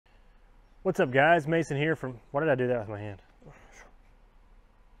What's up guys, Mason here from, why did I do that with my hand?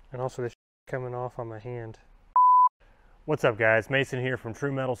 And also this coming off on my hand. What's up guys, Mason here from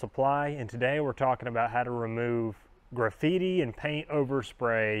True Metal Supply, and today we're talking about how to remove graffiti and paint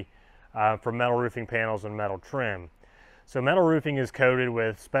overspray from metal roofing panels and metal trim. So metal roofing is coated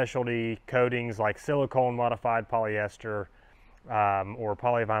with specialty coatings like silicone modified polyester or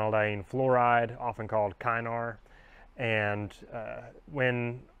polyvinylidene fluoride, often called Kynar. And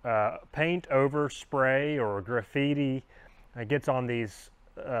when paint overspray or graffiti gets on these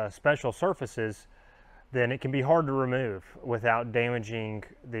special surfaces, then it can be hard to remove without damaging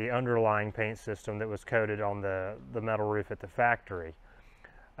the underlying paint system that was coated on the metal roof at the factory.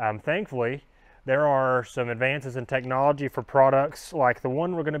 Thankfully, there are some advances in technology for products like the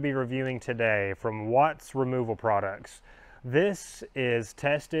one we're going to be reviewing today from Watts Removal Products. This is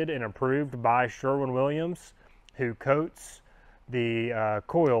tested and approved by Sherwin-Williams, who coats the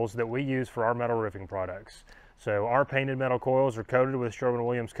coils that we use for our metal roofing products. So our painted metal coils are coated with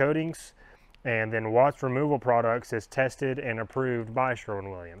Sherwin-Williams coatings, and then Watts Removal Products is tested and approved by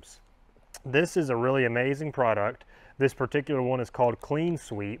Sherwin-Williams. This is a really amazing product. This particular one is called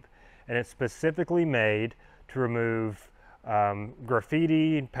Cleansweep, and it's specifically made to remove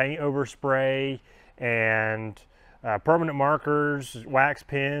graffiti, paint overspray, and permanent markers, wax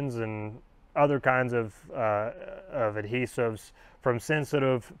pens, and other kinds of adhesives from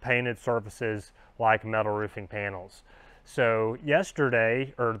sensitive painted surfaces like metal roofing panels. So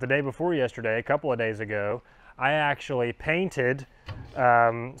yesterday, or the day before yesterday, a couple of days ago, I actually painted,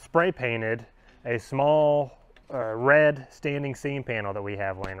 spray painted a small red standing seam panel that we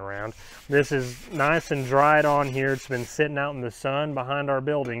have laying around. This is nice and dried on here. It's been sitting out in the sun behind our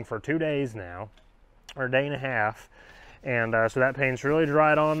building for 2 days now, or a day and a half. And so that paint's really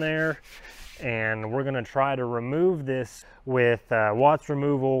dried on there. And we're going to try to remove this with Watts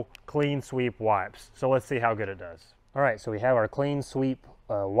Removal Cleansweep Wipes. So let's see how good it does. All right, so we have our Cleansweep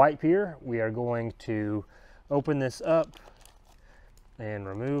wipe here. We are going to open this up and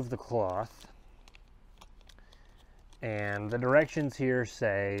remove the cloth. And the directions here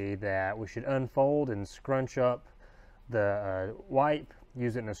say that we should unfold and scrunch up the wipe,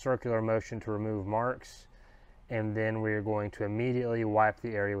 use it in a circular motion to remove marks. And then we're going to immediately wipe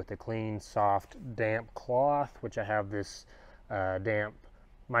the area with a clean, soft, damp cloth, which I have this damp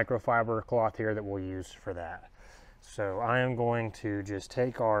microfiber cloth here that we'll use for that. So I am going to just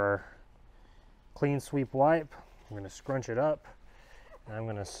take our Cleansweep wipe, I'm going to scrunch it up, and I'm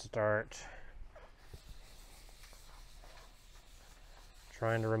going to start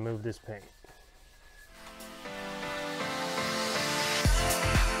trying to remove this paint.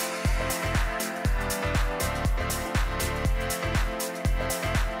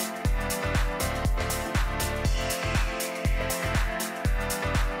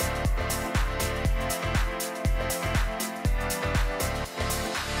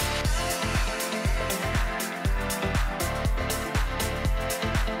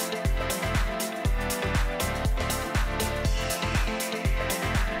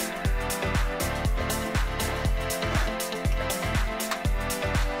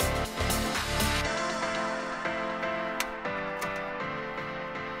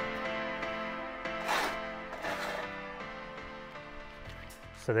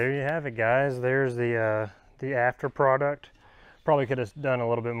 So there you have it, guys. There's the after product. Probably could have done a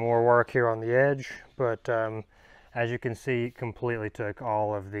little bit more work here on the edge, but as you can see, it completely took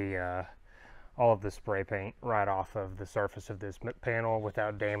all of the spray paint right off of the surface of this panel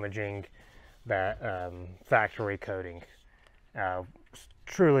without damaging that factory coating.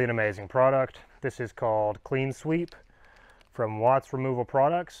 Truly an amazing product. This is called Cleansweep from Watts Removal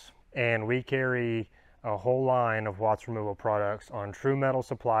Products, and we carry a whole line of Watts Removal products on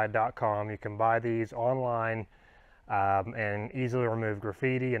TrueMetalSupply.com. You can buy these online and easily remove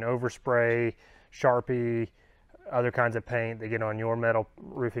graffiti and overspray, Sharpie, other kinds of paint that get on your metal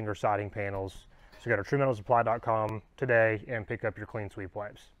roofing or siding panels. So go to TrueMetalSupply.com today and pick up your Cleansweep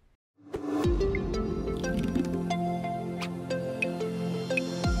wipes.